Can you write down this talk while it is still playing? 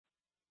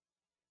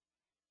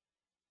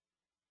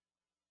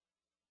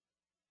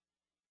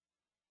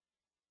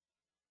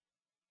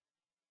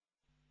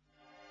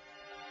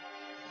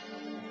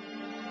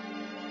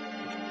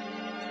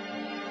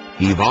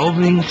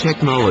Evolving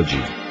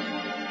technology.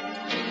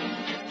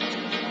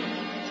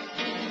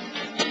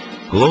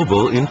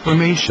 Global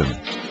information.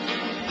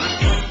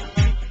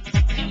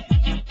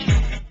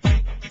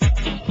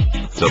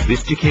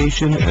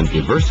 Sophistication and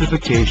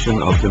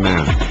diversification of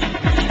demand.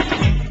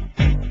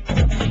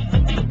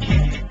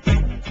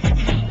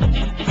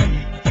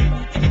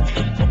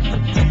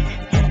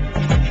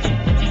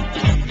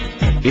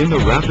 In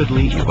the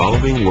rapidly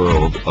evolving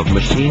world of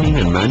machining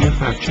and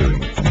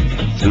manufacturing,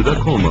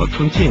 Tsudakoma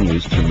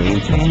continues to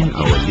maintain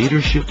our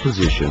leadership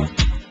position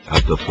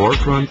at the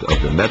forefront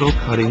of the metal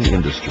cutting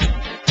industry.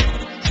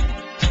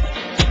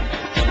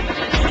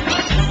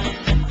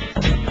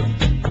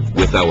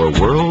 With our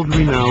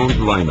world-renowned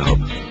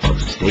lineup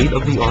of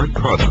state-of-the-art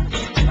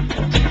products,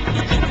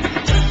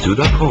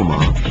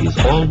 Tsudakoma is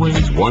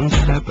always one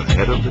step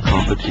ahead of the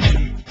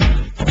competition.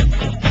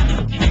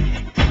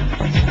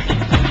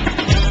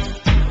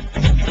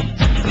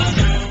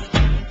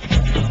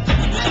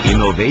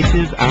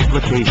 Innovative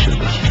applications.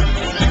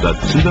 The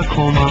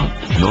Tsudakoma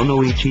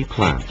Nonoichi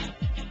plant.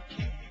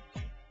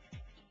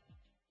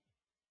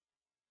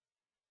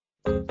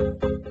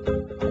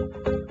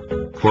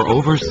 For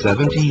over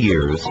 70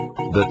 years,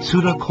 the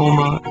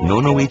Tsudakoma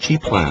Nonoichi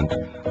plant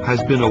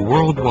has been a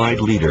worldwide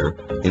leader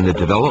in the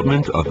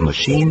development of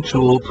machine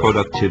tool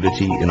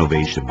productivity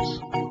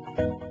innovations.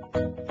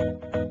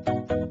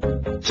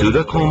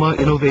 Tsudakoma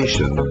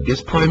innovation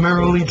is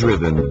primarily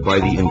driven by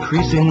the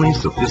increasingly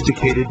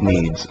sophisticated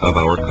needs of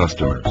our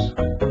customers.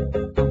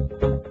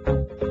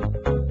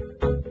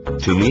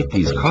 To meet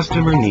these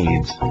customer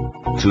needs,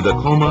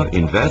 Tsudakoma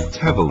invests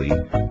heavily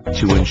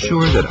to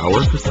ensure that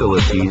our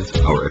facilities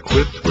are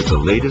equipped with the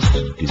latest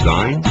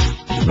design,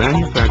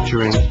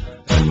 manufacturing,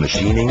 and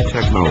machining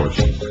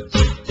technologies.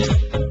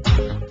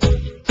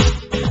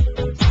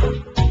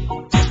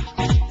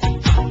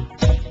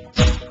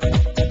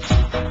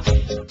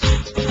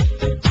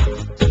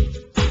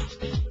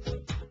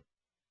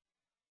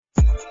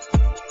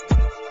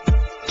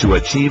 To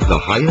achieve the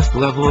highest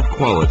level of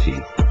quality,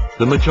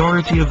 the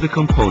majority of the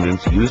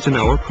components used in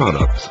our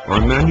products are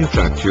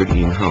manufactured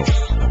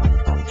in-house.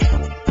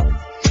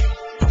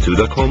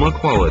 Tsudakoma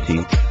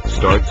quality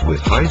starts with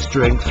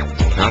high-strength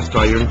cast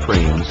iron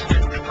frames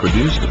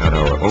produced at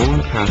our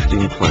own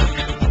casting plant.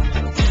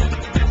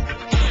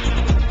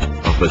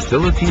 A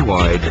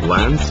facility-wide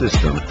LAN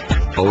system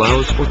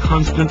allows for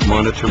constant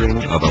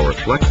monitoring of our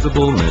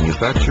flexible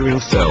manufacturing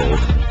cells,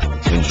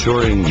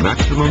 ensuring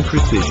maximum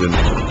precision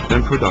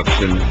and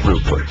production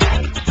throughput.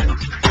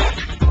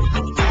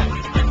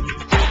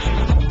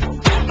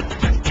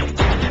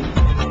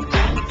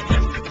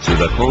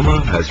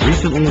 Tsudakoma has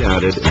recently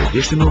added an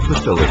additional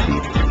facility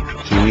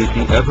to meet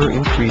the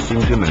ever-increasing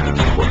demand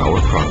for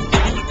our products.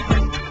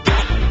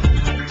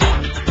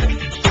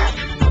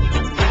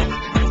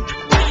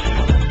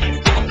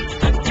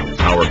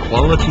 Our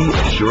quality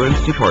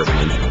assurance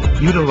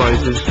department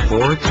utilizes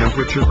 4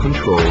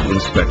 temperature-controlled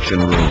inspection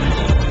rooms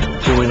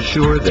to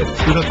ensure that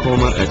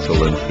Tsudakoma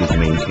excellence is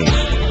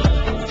maintained.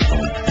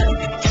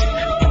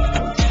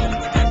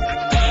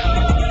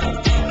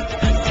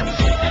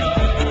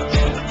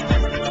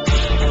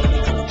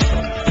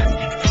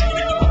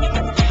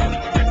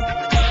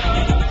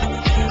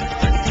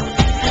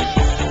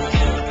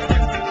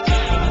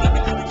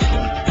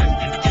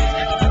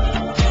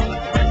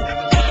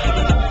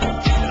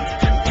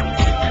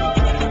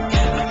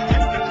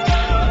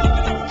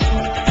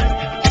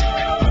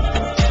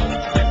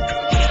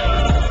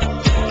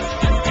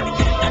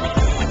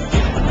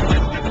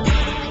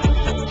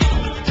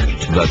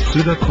 The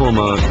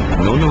Tsudakoma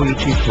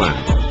Nonoichi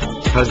plant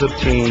has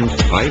obtained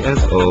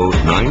ISO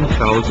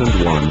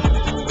 9001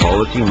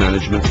 Quality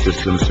Management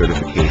System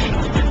certification.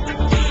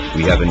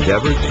 We have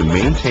endeavored to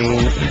maintain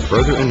and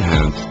further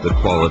enhance the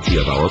quality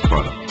of our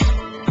products.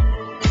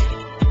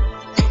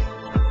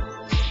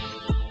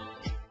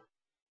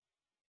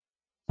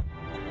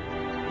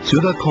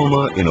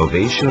 Tsudakoma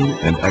innovation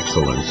and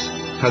excellence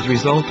has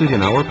resulted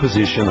in our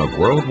position of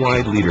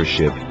worldwide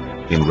leadership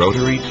in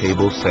rotary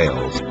table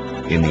sales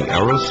in the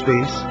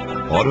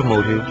aerospace,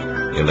 automotive,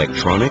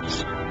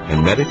 electronics,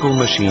 and medical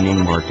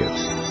machining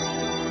markets.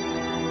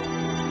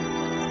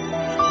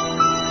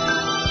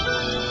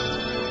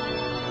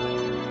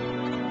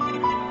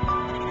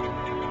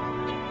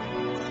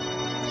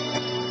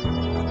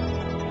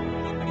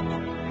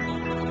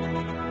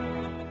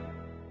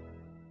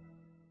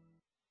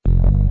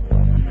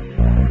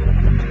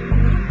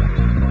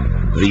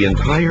 The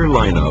entire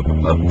lineup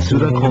of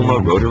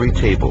Tsudakoma rotary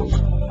tables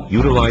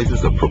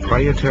utilizes a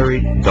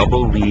proprietary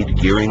double-lead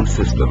gearing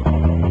system,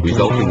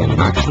 resulting in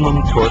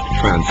maximum torque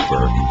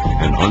transfer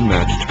and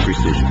unmatched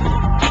precision.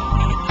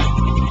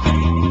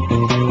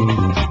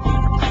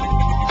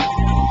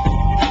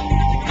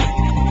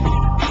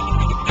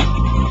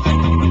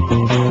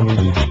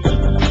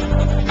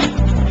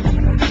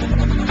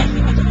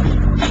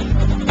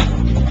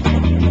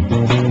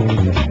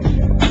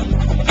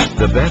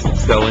 The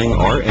best-selling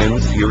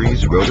RN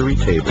series rotary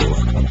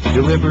tables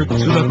deliver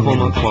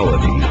Tsudakoma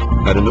quality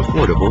at an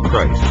affordable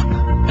price.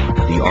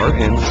 The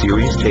RN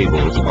series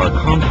tables are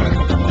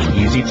compact,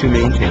 easy to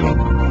maintain,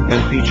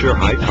 and feature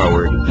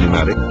high-powered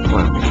pneumatic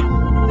clamping.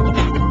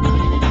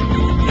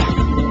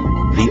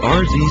 The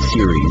RZ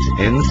series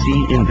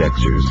NC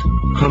indexers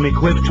come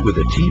equipped with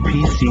a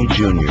TPC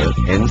Junior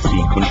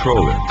NC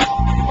controller,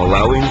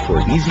 allowing for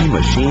easy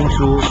machine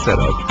tool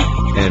setup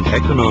and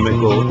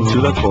economical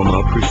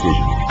Tsudakoma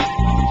Precision.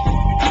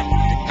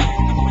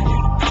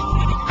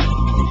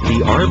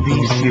 The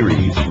RB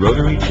series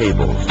rotary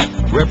tables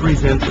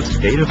represent the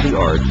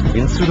state-of-the-art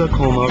in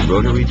Tsudakoma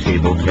rotary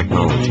table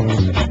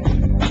technologies.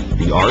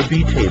 The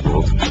RB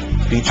tables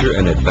feature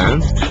an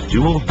advanced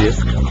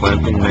dual-disc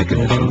clamping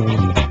mechanism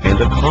and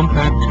a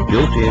compact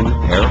built-in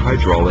air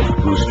hydraulic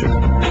booster.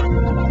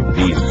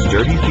 These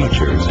sturdy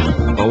features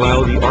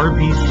allow the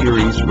RB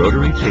series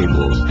rotary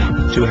tables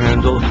to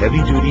handle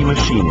heavy-duty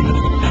machining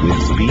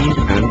with speed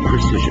and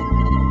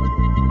precision.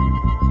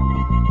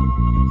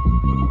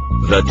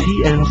 The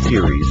TN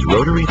series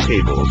rotary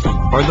tables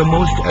are the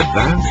most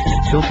advanced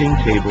tilting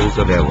tables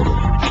available.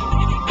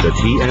 The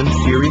TN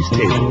series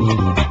tables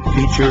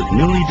feature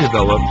newly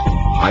developed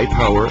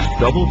high-power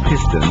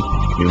double-piston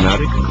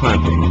pneumatic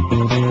clamping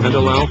and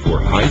allow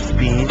for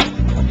high-speed,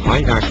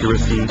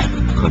 high-accuracy,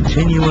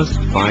 continuous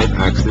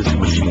 5-axis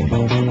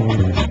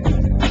machining.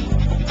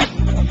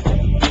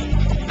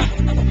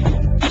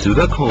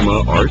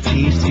 Tsudakoma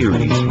RT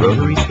series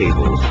rotary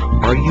tables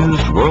are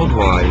used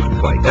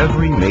worldwide by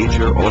every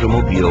major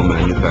automobile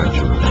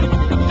manufacturer.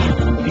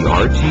 The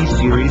RT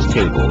series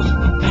tables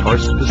are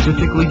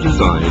specifically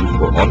designed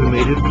for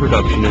automated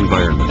production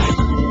environments.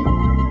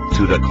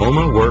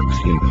 Tsudakoma works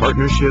in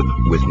partnership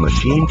with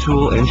machine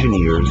tool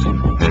engineers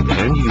and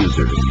end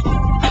users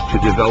to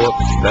develop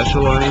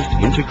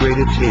specialized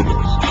integrated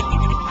tables,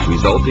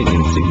 resulting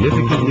in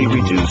significantly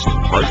reduced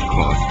part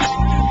costs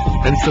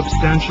and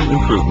substantial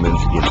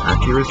improvements in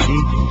accuracy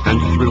and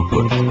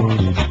throughput.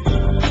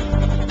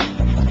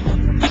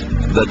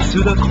 The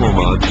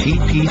Tsudakoma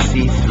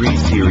TPC3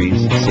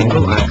 series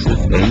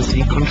single-axis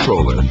NC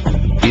controller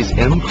is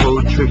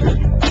M-code triggered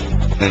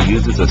and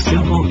uses a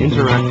simple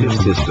interactive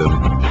system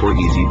for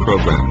easy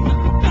programming.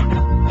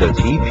 The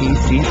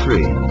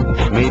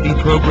TPC3 may be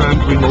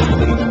programmed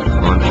remotely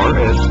on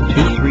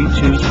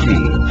RS-232C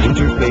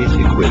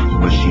interface-equipped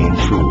machine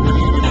tools.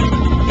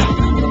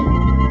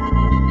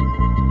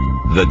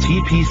 The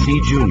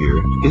TPC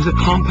Junior is a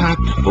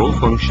compact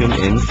full-function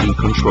NC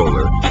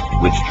controller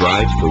which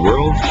drives the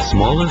world's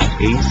smallest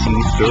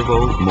AC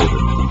servo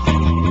motor.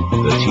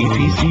 The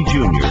TPC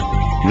Junior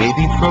may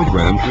be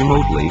programmed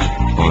remotely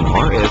on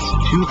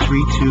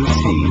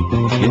RS-232C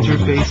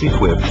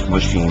interface-equipped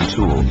machine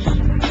tools.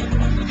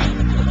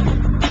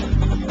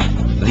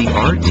 The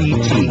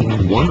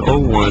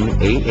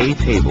RTT-101AA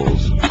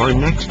tables are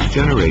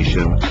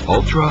next-generation,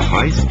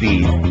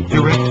 ultra-high-speed,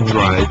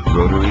 direct-drive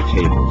rotary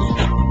tables.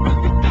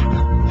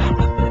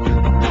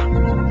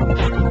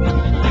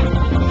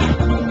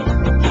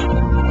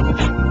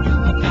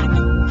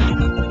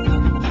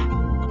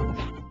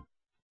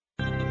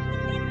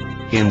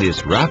 In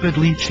this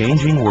rapidly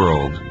changing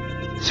world,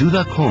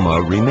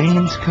 Tsudakoma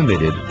remains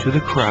committed to the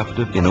craft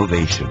of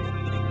innovation.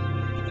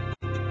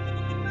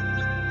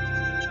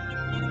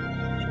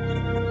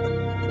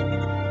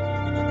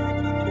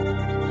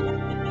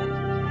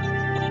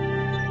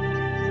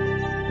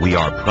 We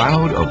are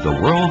proud of the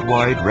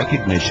worldwide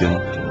recognition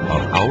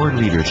of our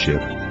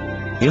leadership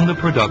in the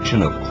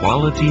production of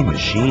quality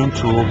machine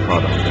tool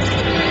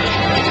products.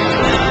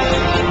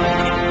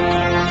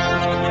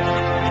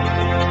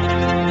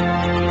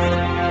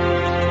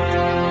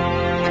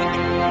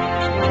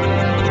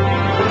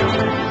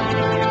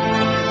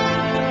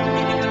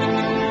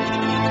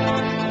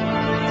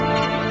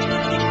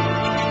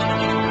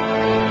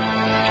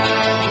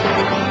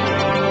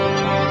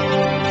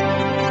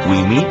 We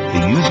meet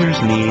the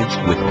user's needs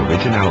with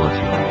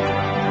originality.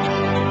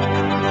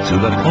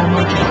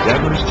 Tsudakoma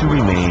endeavors to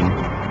remain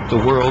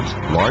the world's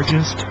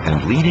largest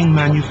and leading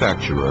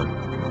manufacturer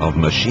of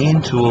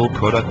machine tool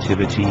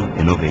productivity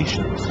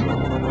innovations.